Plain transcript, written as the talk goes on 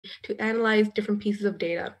to analyze different pieces of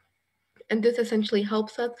data. And this essentially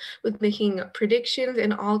helps us with making predictions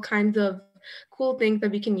and all kinds of cool things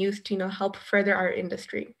that we can use to, help further our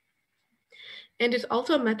industry. And it's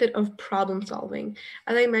also a method of problem solving.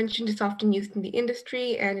 As I mentioned, it's often used in the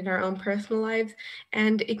industry and in our own personal lives,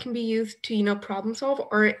 and it can be used to, problem solve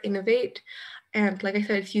or innovate. And like I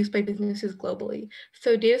said, it's used by businesses globally.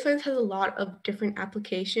 So data science has a lot of different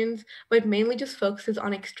applications, but it mainly just focuses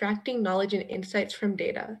on extracting knowledge and insights from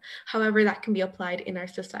data. However, that can be applied in our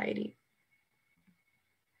society.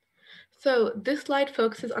 So this slide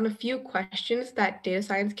focuses on a few questions that data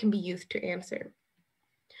science can be used to answer.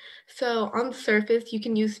 So on the surface, you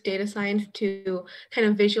can use data science to kind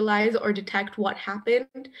of visualize or detect what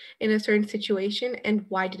happened in a certain situation and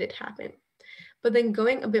why did it happen. But then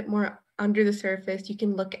going a bit more under the surface, you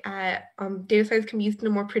can look at data science can be used in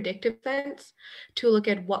a more predictive sense to look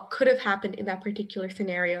at what could have happened in that particular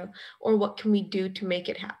scenario or what can we do to make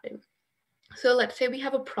it happen. So let's say we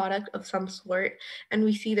have a product of some sort and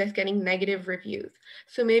we see that's getting negative reviews.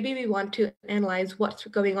 So maybe we want to analyze what's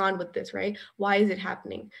going on with this, right? Why is it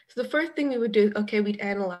happening? So the first thing we would do is, okay, we'd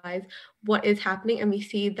analyze what is happening and we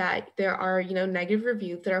see that there are, negative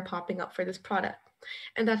reviews that are popping up for this product.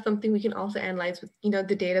 And that's something we can also analyze with,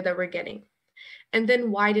 the data that we're getting. And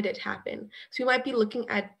then why did it happen? So you might be looking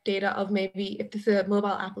at data of maybe if this is a mobile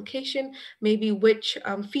application, maybe which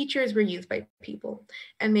features were used by people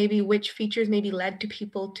and maybe which features maybe led to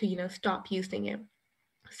people to, stop using it.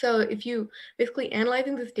 So if you basically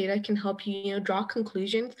analyzing this data can help you, draw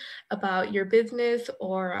conclusions about your business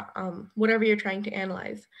or whatever you're trying to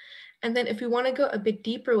analyze. And then if we want to go a bit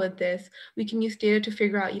deeper with this, we can use data to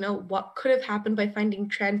figure out, what could have happened by finding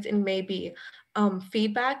trends in maybe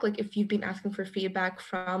feedback. Like if you've been asking for feedback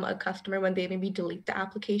from a customer when they maybe delete the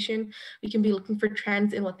application, we can be looking for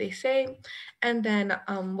trends in what they say. And then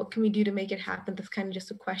what can we do to make it happen? That's kind of just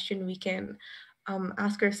a question we can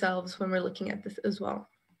ask ourselves when we're looking at this as well.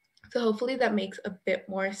 So hopefully that makes a bit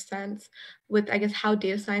more sense with, I guess, how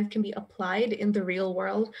data science can be applied in the real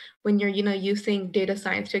world when you're, using data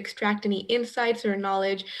science to extract any insights or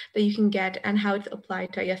knowledge that you can get and how it's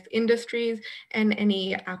applied to, I guess, industries and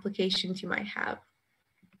any applications you might have.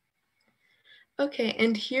 Okay,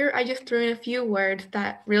 and here I just threw in a few words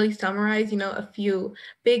that really summarize, a few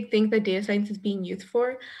big things that data science is being used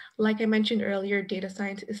for. Like I mentioned earlier, data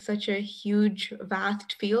science is such a huge,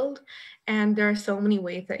 vast field, and there are so many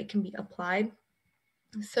ways that it can be applied.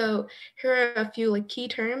 So here are a few key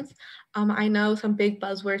terms. I know some big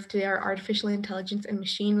buzzwords today are artificial intelligence and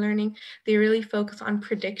machine learning. They really focus on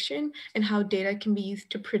prediction and how data can be used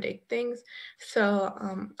to predict things.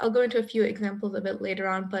 So I'll go into a few examples a bit later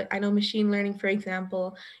on, but I know machine learning, for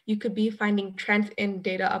example, you could be finding trends in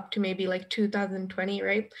data up to maybe 2020,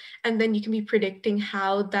 right? And then you can be predicting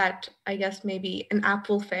how that, I guess, maybe an app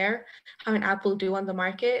will fare, how an app will do on the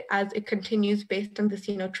market as it continues based on this,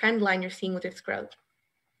 trend line you're seeing with its growth.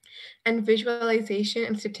 And visualization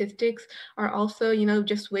and statistics are also,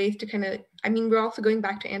 just ways to kind of, we're also going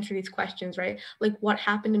back to answer these questions, right? Like what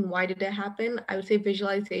happened and why did it happen? I would say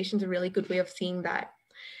visualization is a really good way of seeing that.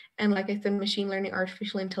 And like I said, machine learning,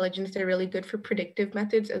 artificial intelligence, they're really good for predictive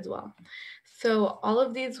methods as well. So all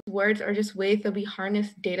of these words are just ways that we harness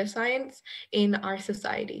data science in our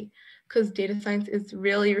society because data science is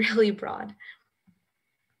really, really broad.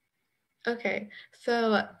 Okay,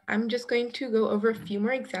 so I'm just going to go over a few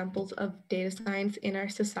more examples of data science in our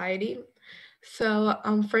society. So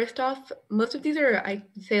first off, most of these are, I'd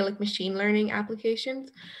say, machine learning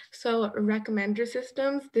applications. So recommender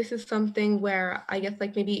systems, this is something where I guess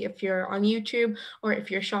maybe if you're on YouTube or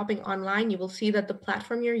if you're shopping online, you will see that the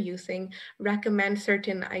platform you're using recommends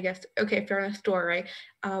certain, I guess, okay, if you're in a store, right?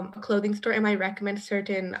 A clothing store, it might recommend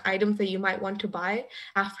certain items that you might want to buy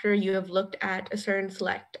after you have looked at a certain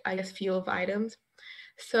select, I guess, few of items.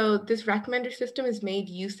 So this recommender system is made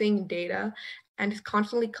using data and is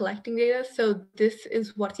constantly collecting data. So this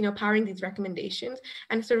is what's powering these recommendations.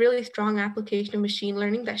 And it's a really strong application of machine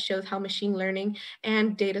learning that shows how machine learning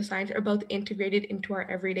and data science are both integrated into our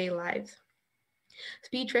everyday lives.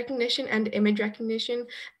 Speech recognition and image recognition,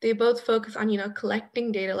 they both focus on,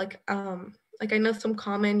 collecting data like I know some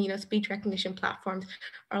common, speech recognition platforms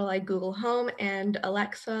are like Google Home and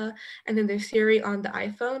Alexa, and then there's Siri on the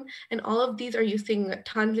iPhone. And all of these are using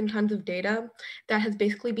tons and tons of data that has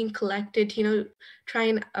basically been collected to, try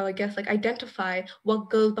and, I guess, identify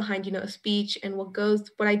what goes behind, a speech and what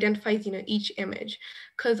identifies, each image.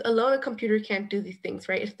 Because alone a computer can't do these things,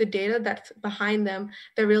 right? It's the data that's behind them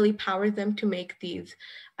that really powers them to make these,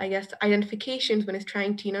 I guess, identifications when it's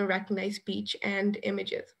trying to, recognize speech and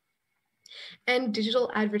images. And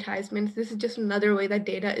digital advertisements, this is just another way that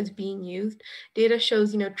data is being used. Data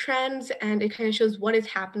shows, trends, and it kind of shows what is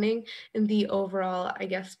happening in the overall, I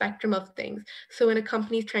guess, spectrum of things. So when a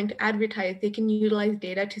company is trying to advertise, they can utilize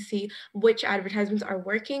data to see which advertisements are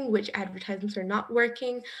working, which advertisements are not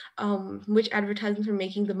working, which advertisements are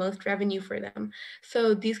making the most revenue for them.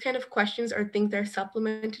 So these kind of questions are things that are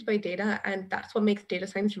supplemented by data, and that's what makes data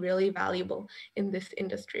science really valuable in this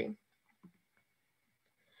industry.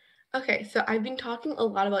 Okay, so I've been talking a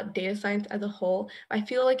lot about data science as a whole. I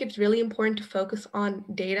feel like it's really important to focus on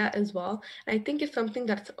data as well. And I think it's something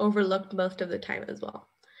that's overlooked most of the time as well.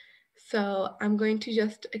 So I'm going to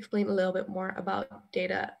just explain a little bit more about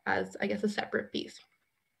data as, I guess, a separate piece.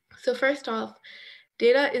 So first off,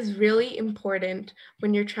 data is really important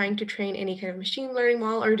when you're trying to train any kind of machine learning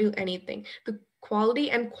model or do anything. The quality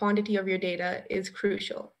and quantity of your data is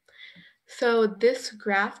crucial. So this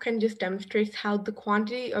graph kind of just demonstrates how the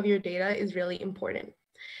quantity of your data is really important.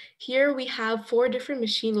 Here we have 4 different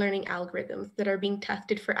machine learning algorithms that are being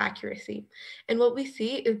tested for accuracy. And what we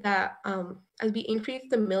see is that as we increase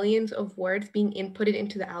the millions of words being inputted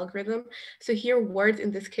into the algorithm, so here words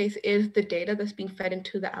in this case is the data that's being fed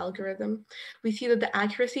into the algorithm, we see that the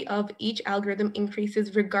accuracy of each algorithm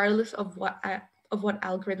increases regardless of what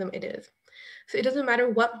algorithm it is. So it doesn't matter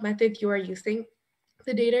what method you are using,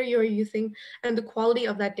 the data you're using and the quality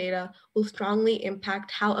of that data will strongly impact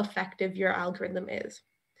how effective your algorithm is.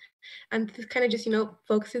 And this kind of just,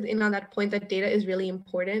 focuses in on that point that data is really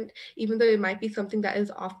important, even though it might be something that is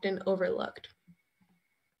often overlooked.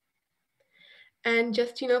 And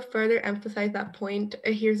just, further emphasize that point,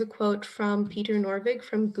 here's a quote from Peter Norvig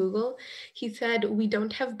from Google. He said, "We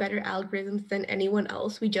don't have better algorithms than anyone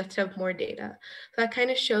else, we just have more data." So that kind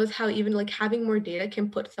of shows how even like having more data can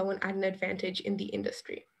put someone at an advantage in the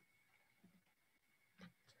industry.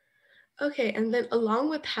 Okay, and then along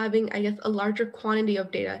with having, I guess, a larger quantity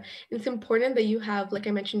of data, it's important that you have, like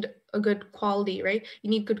I mentioned, a good quality, right?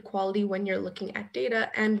 You need good quality when you're looking at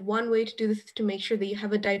data. And one way to do this is to make sure that you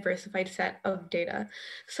have a diversified set of data.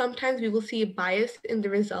 Sometimes we will see a bias in the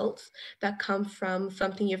results that come from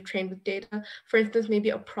something you've trained with data. For instance,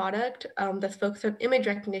 maybe a product that's focused on image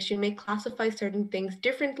recognition may classify certain things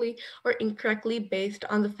differently or incorrectly based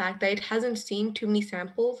on the fact that it hasn't seen too many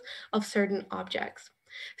samples of certain objects.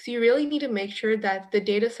 So you really need to make sure that the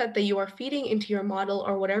data set that you are feeding into your model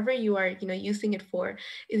or whatever you are, using it for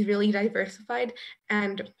is really diversified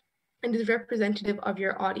and is representative of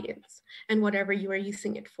your audience and whatever you are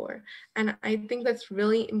using it for. And I think that's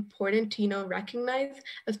really important to, recognize,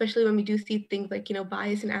 especially when we do see things like,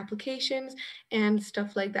 bias in applications and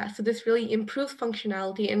stuff like that. So this really improves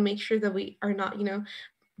functionality and makes sure that we are not,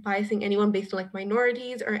 biasing anyone based on like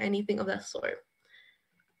minorities or anything of that sort.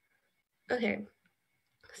 Okay.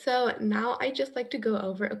 So now I just like to go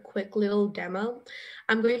over a quick little demo.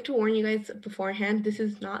 I'm going to warn you guys beforehand, this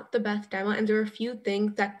is not the best demo and there are a few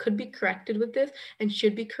things that could be corrected with this and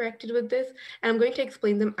should be corrected with this. And I'm going to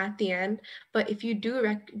explain them at the end, but if you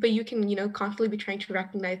do, but you can, constantly be trying to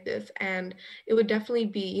recognize this and it would definitely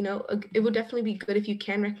be, it would definitely be good if you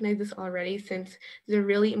can recognize this already since they're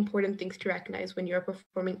really important things to recognize when you're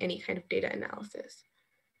performing any kind of data analysis.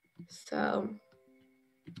 So,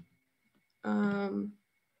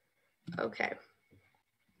 okay.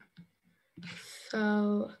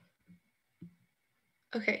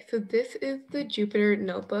 So this is the Jupyter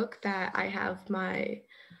notebook that I have my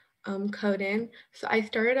code in. So I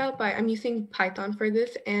started out by, I'm using Python for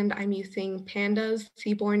this and I'm using Pandas,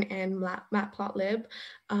 Seaborn, and Matplotlib.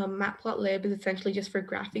 Matplotlib is essentially just for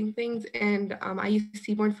graphing things and I use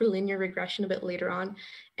Seaborn for linear regression a bit later on.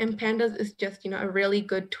 And Pandas is just, a really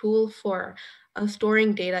good tool for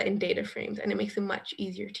storing data in data frames and it makes it much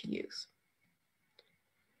easier to use.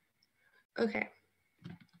 Okay.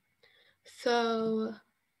 So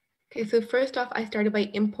first off, I started by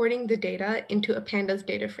importing the data into a Pandas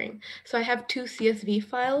data frame. So I have 2 CSV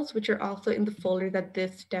files, which are also in the folder that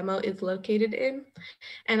this demo is located in.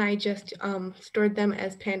 And I just stored them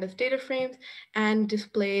as Pandas data frames and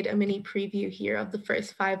displayed a mini preview here of the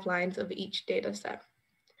first 5 lines of each data set.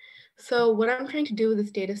 So what I'm trying to do with this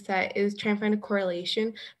data set is try and find a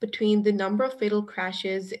correlation between the number of fatal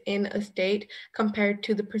crashes in a state compared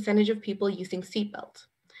to the percentage of people using seatbelts.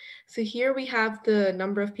 So here we have the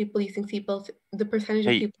number of people using seatbelts, the percentage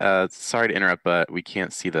of people. Sorry to interrupt, but we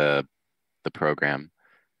can't see the program.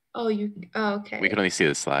 Oh, okay. We can only see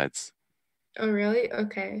the slides. Oh, really?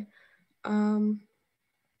 Okay.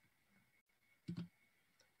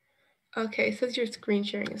 Okay, it says your screen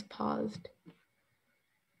sharing is paused.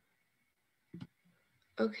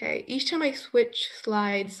 Okay, each time I switch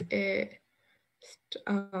slides, it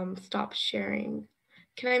stops sharing.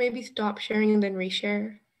 Can I maybe stop sharing and then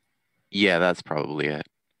reshare? Yeah, that's probably it.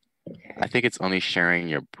 Okay. I think it's only sharing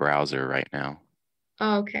your browser right now.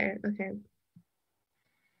 Oh, okay, okay.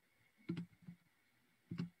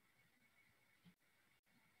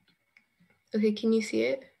 Okay, can you see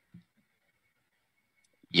it?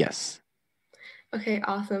 Yes. Okay,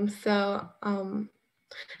 awesome. So,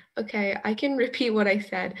 okay, I can repeat what I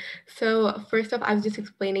said. So first off, I was just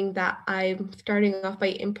explaining that I'm starting off by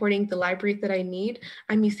importing the libraries that I need.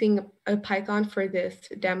 I'm using a Python for this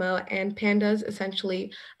demo, and Pandas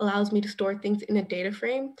essentially allows me to store things in a data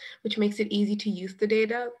frame, which makes it easy to use the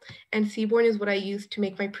data. And Seaborn is what I use to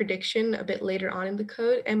make my prediction a bit later on in the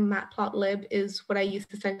code, and Matplotlib is what I use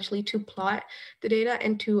essentially to plot the data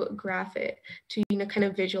and to graph it, to kind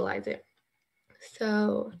of visualize it.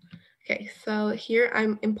 So okay, so here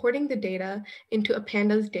I'm importing the data into a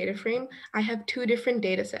pandas data frame. I have two different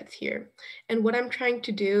data sets here. And what I'm trying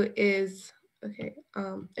to do is,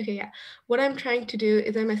 what I'm trying to do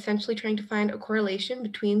is I'm essentially trying to find a correlation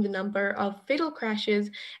between the number of fatal crashes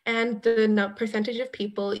and the percentage of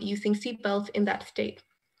people using seatbelts in that state.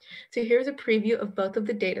 So here's a preview of both of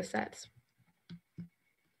the data sets.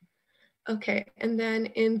 Okay, and then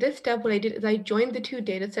in this step, what I did is I joined the two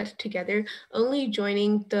data sets together, only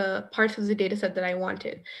joining the parts of the data set that I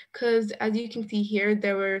wanted. Because as you can see here,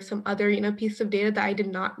 there were some other pieces of data that I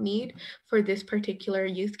did not need for this particular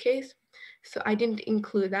use case. So I didn't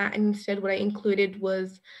include that. And instead, what I included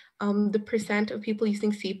was the percent of people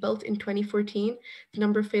using seatbelts in 2014, the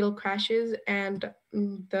number of fatal crashes, and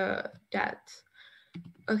the deaths.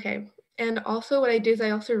 Okay, and also what I did is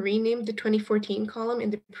I also renamed the 2014 column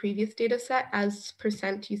in the previous data set as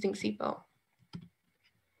percent using SIPO.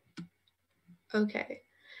 Okay,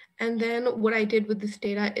 and then what I did with this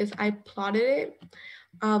data is I plotted it.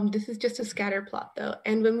 This is just a scatter plot though.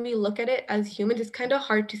 And when we look at it as humans, it's kind of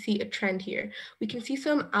hard to see a trend here. We can see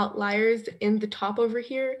some outliers in the top over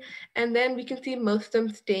here, and then we can see most of them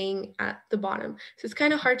staying at the bottom. So it's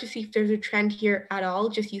kind of hard to see if there's a trend here at all,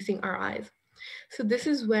 just using our eyes. So this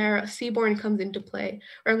is where Seaborn comes into play,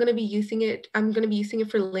 where I'm going to be using it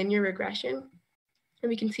for linear regression, and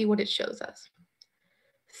we can see what it shows us.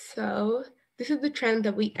 So this is the trend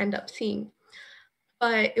that we end up seeing.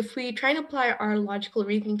 But if we try and apply our logical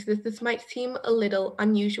reasoning to this, this might seem a little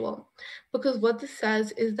unusual, because what this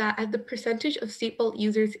says is that as the percentage of seatbelt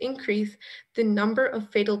users increase, the number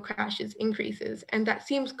of fatal crashes increases, and that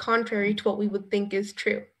seems contrary to what we would think is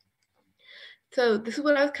true. So this is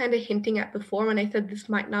what I was kind of hinting at before when I said this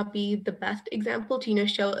might not be the best example to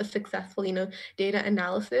show a successful data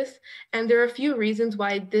analysis. And there are a few reasons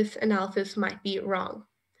why this analysis might be wrong.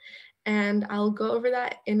 And I'll go over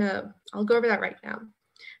that right now.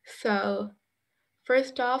 So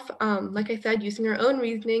first off, like I said, using our own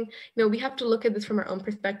reasoning, we have to look at this from our own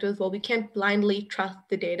perspective as well. We can't blindly trust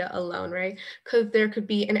the data alone, right? Because there could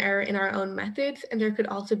be an error in our own methods, and there could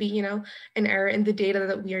also be, an error in the data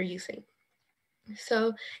that we are using.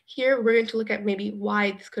 So here we're going to look at maybe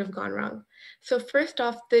why this could have gone wrong. So first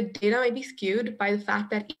off, the data might be skewed by the fact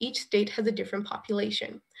that each state has a different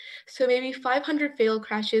population. So maybe 500 fatal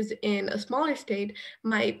crashes in a smaller state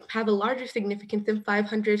might have a larger significance than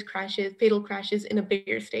 500 fatal crashes in a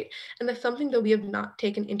bigger state. And that's something that we have not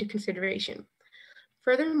taken into consideration.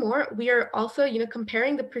 Furthermore, we are also,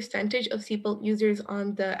 comparing the percentage of seatbelt users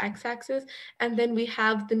on the x-axis, and then we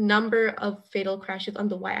have the number of fatal crashes on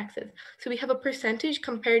the y-axis. So we have a percentage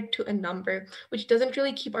compared to a number, which doesn't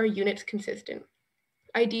really keep our units consistent.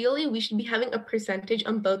 Ideally, we should be having a percentage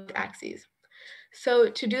on both axes. So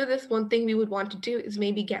to do this, one thing we would want to do is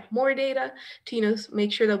maybe get more data to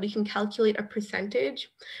make sure that we can calculate a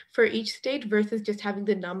percentage for each state versus just having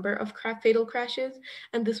the number of fatal crashes.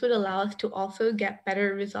 And this would allow us to also get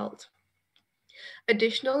better results.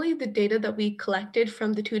 Additionally, the data that we collected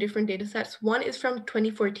from the two different data sets, one is from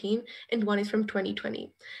 2014 and one is from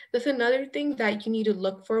 2020. That's another thing that you need to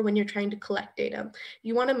look for when you're trying to collect data.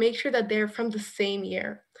 You want to make sure that they're from the same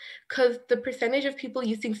year, because the percentage of people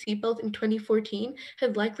using seatbelts in 2014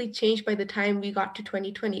 has likely changed by the time we got to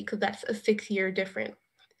 2020, because that's a 6-year difference.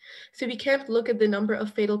 So we can't look at the number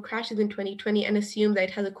of fatal crashes in 2020 and assume that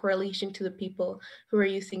it has a correlation to the people who are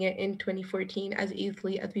using it in 2014 as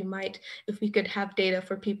easily as we might if we could have data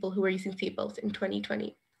for people who are using seatbelts in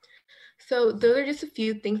 2020. So those are just a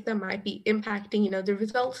few things that might be impacting, the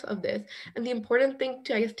results of this. And the important thing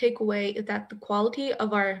to, take away is that the quality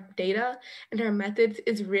of our data and our methods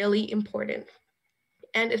is really important.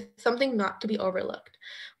 And it's something not to be overlooked.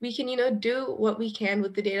 We can, do what we can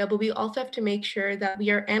with the data, but we also have to make sure that we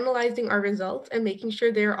are analyzing our results and making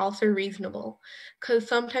sure they're also reasonable. Because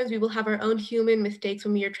sometimes we will have our own human mistakes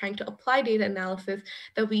when we are trying to apply data analysis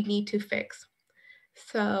that we need to fix.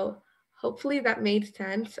 So hopefully that made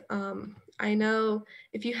sense. I know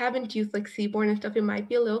if you haven't used like Seaborn and stuff, it might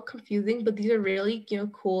be a little confusing, but these are really,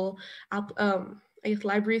 cool I guess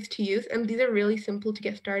libraries to use, and these are really simple to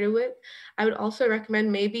get started with. I would also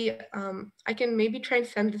recommend maybe I can maybe try and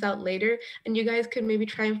send this out later, and you guys could maybe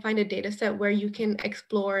try and find a data set where you can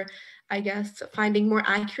explore, I guess, finding more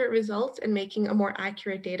accurate results and making a more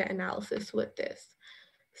accurate data analysis with this.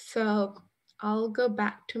 So I'll go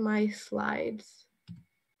back to my slides.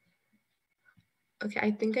 Okay,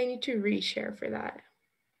 I think I need to reshare for that.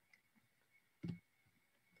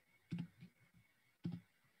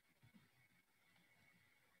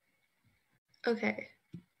 Okay.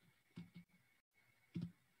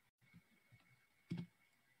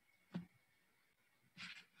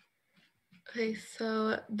 Okay,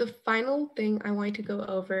 so the final thing I wanted to go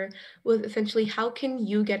over was essentially how can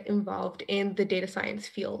you get involved in the data science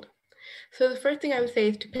field? So the first thing I would say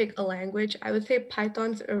is to pick a language. I would say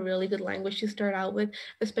Python's a really good language to start out with,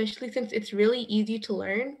 especially since it's really easy to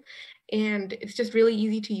learn and it's just really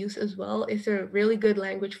easy to use as well. It's a really good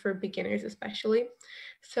language for beginners, especially.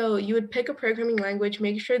 So you would pick a programming language,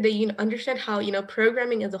 make sure that you understand how,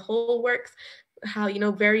 programming as a whole works, how,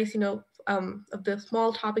 various, of the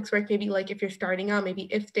small topics work, maybe like if you're starting out, maybe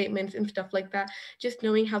if statements and stuff like that, just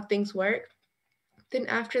knowing how things work. Then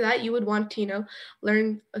after that, you would want to,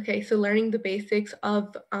 learn, okay, so learning the basics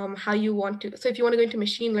of how you want to, so if you want to go into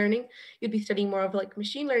machine learning, you'd be studying more of like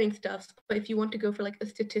machine learning stuff. But if you want to go for like a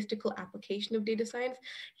statistical application of data science,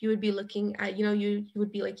 you would be looking at, you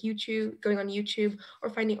would be like going on YouTube or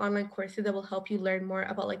finding online courses that will help you learn more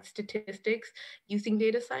about like statistics using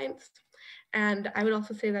data science. And I would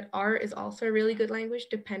also say that R is also a really good language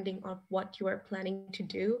depending on what you are planning to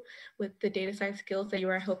do with the data science skills that you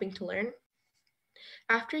are hoping to learn.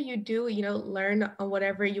 After you do, learn on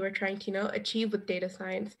whatever you are trying to, achieve with data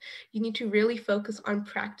science, you need to really focus on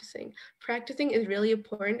practicing. Practicing is really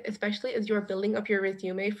important, especially as you're building up your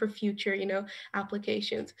resume for future,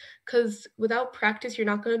 applications. Because without practice, you're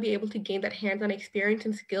not going to be able to gain that hands-on experience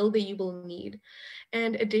and skill that you will need.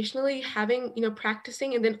 And additionally, having,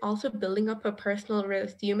 practicing and then also building up a personal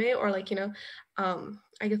resume or like,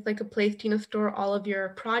 I guess like a place to, store all of your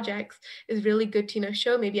projects is really good to,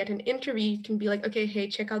 show. Maybe at an interview, you can be like, okay, hey,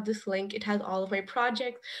 check out this link. It has all of my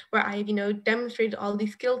projects where I've, demonstrated all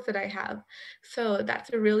these skills that I have. So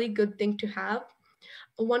that's a really good thing to have.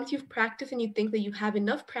 Once you've practiced and you think that you have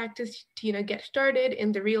enough practice to, get started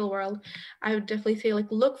in the real world, I would definitely say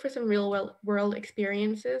like look for some real world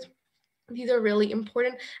experiences. These are really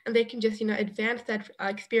important and they can just, advance that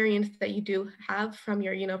experience that you do have from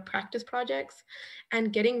your, practice projects.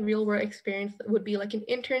 And getting real world experience would be like an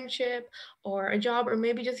internship or a job or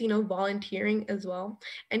maybe just, volunteering as well.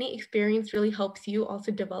 Any experience really helps you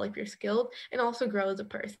also develop your skills and also grow as a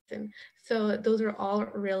person. So those are all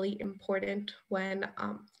really important when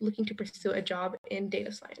looking to pursue a job in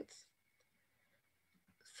data science.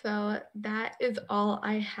 So that is all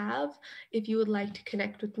I have. If you would like to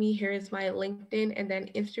connect with me, here is my LinkedIn and then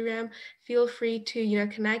Instagram. Feel free to,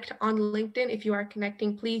 connect on LinkedIn. If you are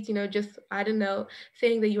connecting, please, just, I don't know,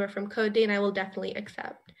 saying that you are from CodeDay and I will definitely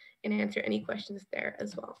accept and answer any questions there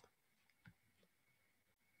as well.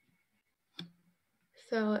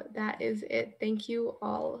 So that is it. Thank you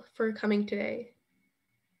all for coming today.